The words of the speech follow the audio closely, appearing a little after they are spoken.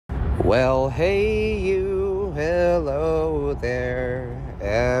Well, hey you, hello there,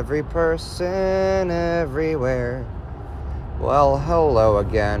 every person everywhere. Well, hello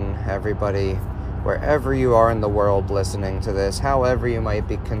again, everybody, wherever you are in the world listening to this, however you might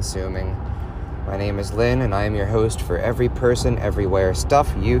be consuming. My name is Lynn, and I am your host for Every Person Everywhere,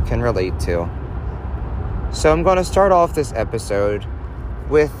 stuff you can relate to. So I'm going to start off this episode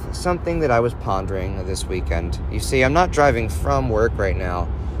with something that I was pondering this weekend. You see, I'm not driving from work right now,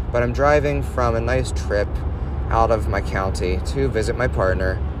 but I'm driving from a nice trip out of my county to visit my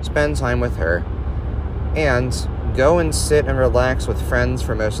partner, spend time with her, and go and sit and relax with friends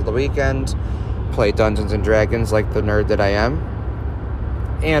for most of the weekend, play Dungeons and Dragons like the nerd that I am,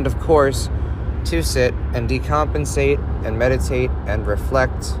 and of course, to sit and decompensate and meditate and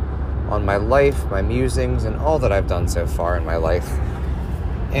reflect on my life, my musings, and all that I've done so far in my life.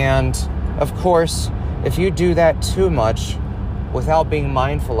 And of course, if you do that too much without being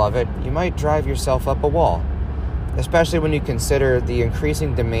mindful of it, you might drive yourself up a wall, especially when you consider the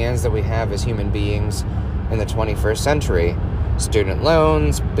increasing demands that we have as human beings in the 21st century. Student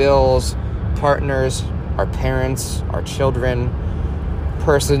loans, bills, partners, our parents, our children,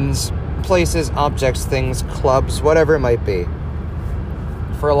 persons, places, objects, things, clubs, whatever it might be.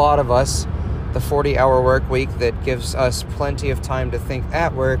 For a lot of us, the 40-hour work week that gives us plenty of time to think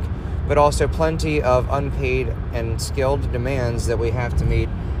at work, but also plenty of unpaid and skilled demands that we have to meet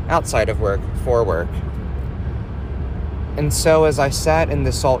outside of work for work. And so as I sat in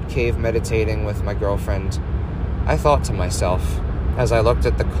the salt cave meditating with my girlfriend, I thought to myself, as I looked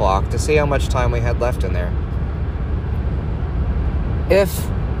at the clock to see how much time we had left in there, if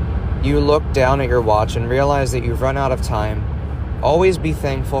you look down at your watch and realize that you've run out of time, always be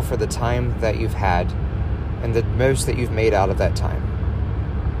thankful for the time that you've had and the most that you've made out of that time.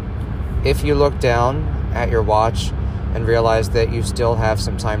 If you look down at your watch and realize that you still have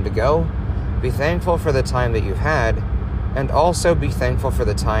some time to go, be thankful for the time that you've had, and also be thankful for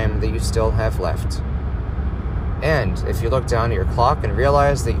the time that you still have left. And if you look down at your clock and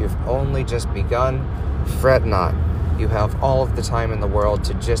realize that you've only just begun, fret not. You have all of the time in the world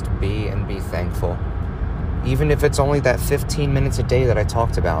to just be and be thankful. Even if it's only that 15 minutes a day that I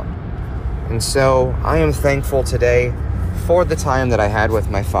talked about. And so I am thankful today for the time that I had with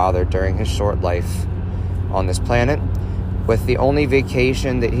my father during his short life on this planet, with the only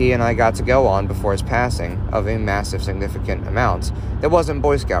vacation that he and I got to go on before his passing of a massive significant amount that wasn't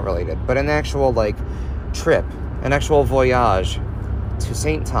Boy Scout related, but an actual trip, an actual voyage to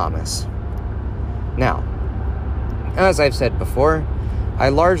St. Thomas. Now, as I've said before, I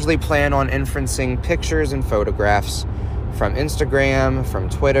largely plan on inferencing pictures and photographs from Instagram, from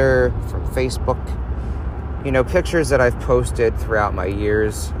Twitter, from Facebook. Pictures that I've posted throughout my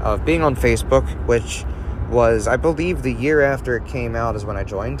years of being on Facebook, which was, I believe, the year after it came out is when I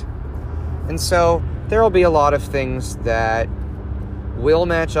joined. And so there will be a lot of things that will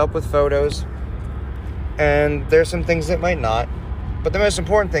match up with photos, and there's some things that might not. But the most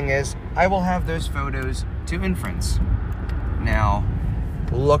important thing is I will have those photos to inference. Now,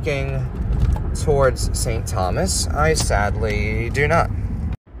 looking towards St. Thomas, I sadly do not.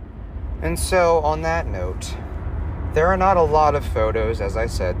 And so, on that note, there are not a lot of photos, as I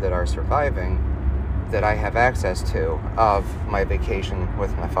said, that are surviving that I have access to of my vacation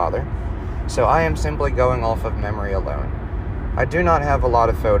with my father. So I am simply going off of memory alone. I do not have a lot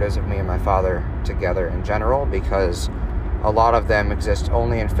of photos of me and my father together in general, because a lot of them exist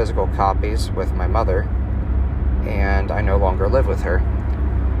only in physical copies with my mother, and I no longer live with her.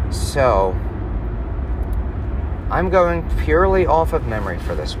 So, I'm going purely off of memory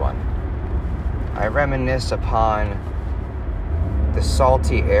for this one. I reminisce upon the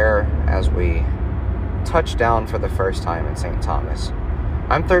salty air as we touch down for the first time in St. Thomas.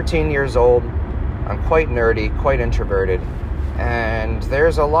 I'm 13 years old, I'm quite nerdy, quite introverted, and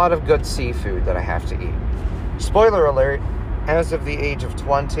there's a lot of good seafood that I have to eat. Spoiler alert, as of the age of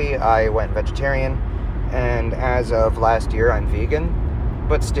 20, I went vegetarian, and as of last year, I'm vegan.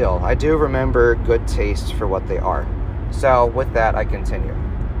 But still, I do remember good tastes for what they are. So with that, I continue.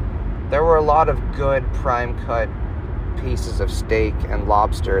 There were a lot of good prime cut pieces of steak and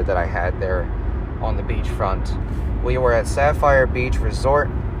lobster that I had there on the beachfront. We were at Sapphire Beach Resort.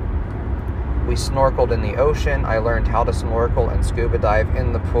 We snorkeled in the ocean. I learned how to snorkel and scuba dive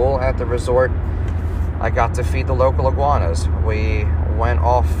in the pool at the resort. I got to feed the local iguanas. We went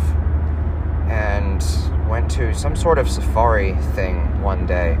off and went to some sort of safari thing one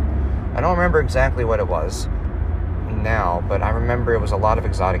day. I don't remember exactly what it was now, but I remember it was a lot of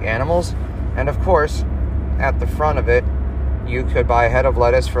exotic animals, and of course, at the front of it, you could buy a head of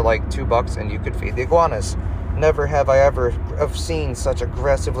lettuce for $2 and you could feed the iguanas. Never have I ever seen such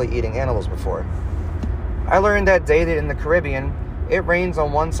aggressively eating animals before. I learned that day that in the Caribbean, it rains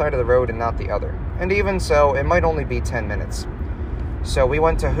on one side of the road and not the other. And even so, it might only be 10 minutes. So we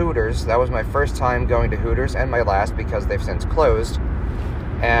went to Hooters. That was my first time going to Hooters, and my last because they've since closed.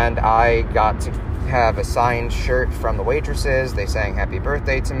 And I got to have a signed shirt from the waitresses. They sang happy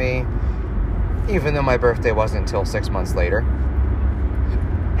birthday to me, even though my birthday wasn't until 6 months later.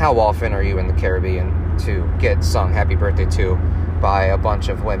 How often are you in the Caribbean to get sung happy birthday to by a bunch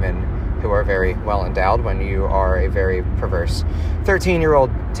of women who are very well endowed when you are a very perverse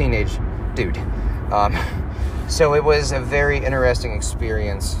 13-year-old teenage dude? So it was a very interesting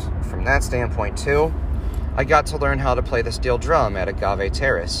experience from that standpoint too. I got to learn how to play the steel drum at Agave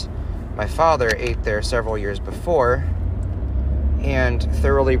Terrace. My father ate there several years before and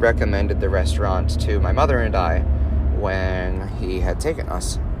thoroughly recommended the restaurant to my mother and I when he had taken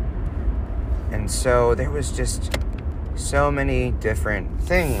us. And so there was just so many different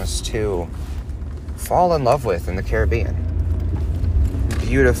things to fall in love with in the Caribbean.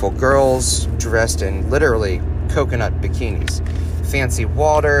 Beautiful girls dressed in literally coconut bikinis. Fancy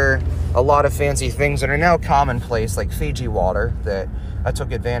water, a lot of fancy things that are now commonplace, like Fiji water, that I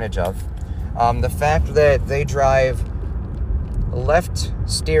took advantage of. The fact that they drive left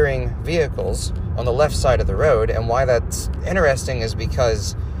steering vehicles on the left side of the road, and why that's interesting is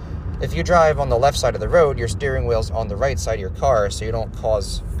because if you drive on the left side of the road, your steering wheel's on the right side of your car, so you don't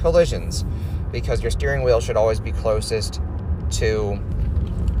cause collisions, because your steering wheel should always be closest to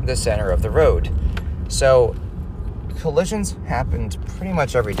the center of the road. So collisions happened pretty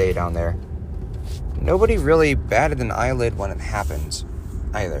much every day down there. Nobody really batted an eyelid when it happened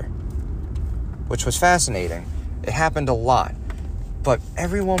either, which was fascinating. It happened a lot, but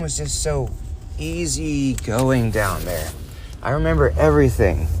everyone was just so easy going down there. I remember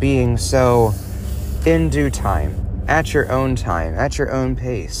everything being so in due time, at your own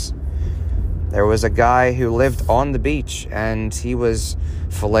pace. There was a guy who lived on the beach, and he was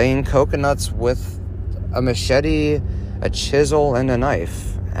filleting coconuts with a machete, a chisel, and a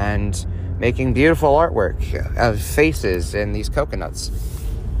knife, and making beautiful artwork of faces in these coconuts.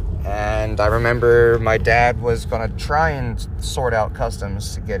 And I remember my dad was going to try and sort out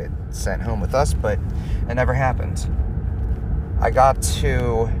customs to get it sent home with us, but it never happened. I got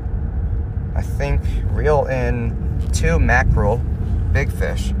to, I think, reel in 2 mackerel, big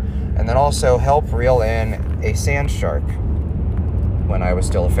fish, and then also help reel in a sand shark when I was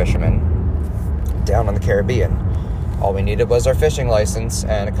still a fisherman down in the Caribbean. All we needed was our fishing license,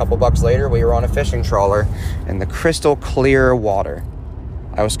 and a couple bucks later, we were on a fishing trawler in the crystal clear water.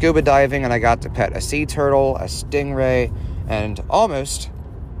 I was scuba diving, and I got to pet a sea turtle, a stingray, and almost,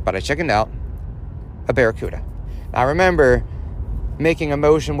 but I chickened out, a barracuda. I remember making a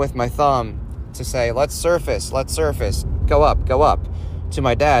motion with my thumb to say, let's surface, go up, to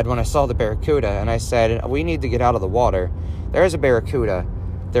my dad when I saw the barracuda, and I said, we need to get out of the water. There's a barracuda.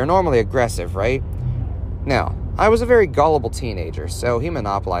 They're normally aggressive, right? Now, I was a very gullible teenager, so he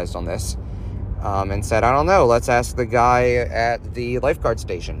monopolized on this, and said, I don't know, let's ask the guy at the lifeguard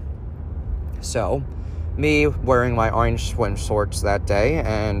station. So, me wearing my orange swim shorts that day,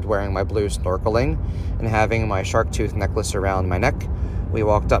 and wearing my blue snorkeling, and having my shark tooth necklace around my neck, we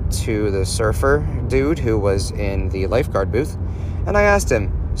walked up to the surfer dude who was in the lifeguard booth, and I asked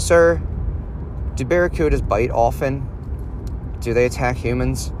him, sir, do barracudas bite often? Do they attack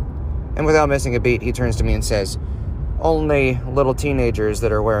humans? And without missing a beat, he turns to me and says, only little teenagers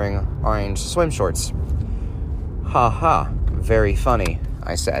that are wearing orange swim shorts. Ha ha, very funny,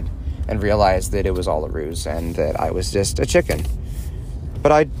 I said, and realized that it was all a ruse and that I was just a chicken.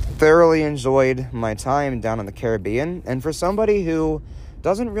 But I thoroughly enjoyed my time down in the Caribbean, and for somebody who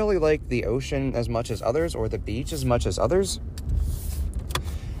doesn't really like the ocean as much as others, or the beach as much as others,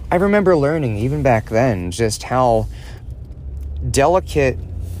 I remember learning even back then just how delicate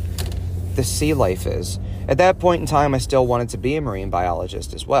the sea life is. At that point in time, I still wanted to be a marine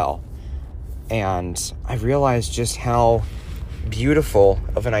biologist as well. And I realized just how beautiful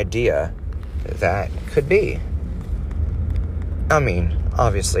of an idea that could be. I mean,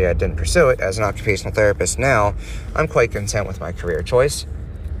 obviously I didn't pursue it as an occupational therapist now. I'm quite content with my career choice.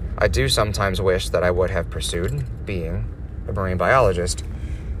 I do sometimes wish that I would have pursued being a marine biologist,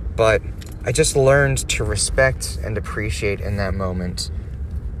 but I just learned to respect and appreciate in that moment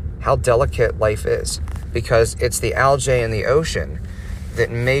how delicate life is, because it's the algae in the ocean that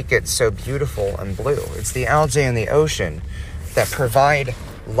make it so beautiful and blue. It's the algae in the ocean that provide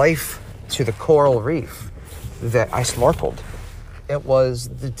life to the coral reef that I snorkeled. It was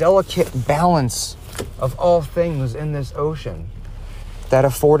the delicate balance of all things in this ocean that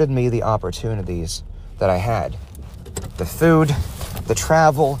afforded me the opportunities that I had. The food, the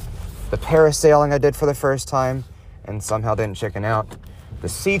travel, the parasailing I did for the first time and somehow didn't chicken out. The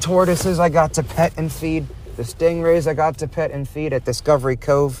sea tortoises I got to pet and feed. The stingrays I got to pet and feed at Discovery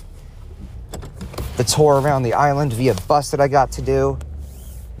Cove. The tour around the island via bus that I got to do.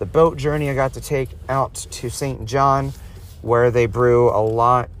 The boat journey I got to take out to St. John, where they brew a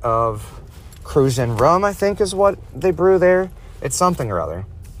lot of Cruzan rum, I think is what they brew there. It's something or other.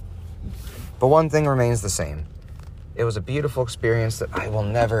 But one thing remains the same. It was a beautiful experience that I will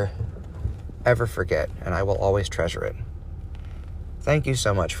never, ever forget, and I will always treasure it. Thank you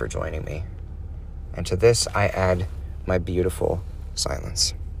so much for joining me. And to this, I add my beautiful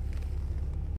silence.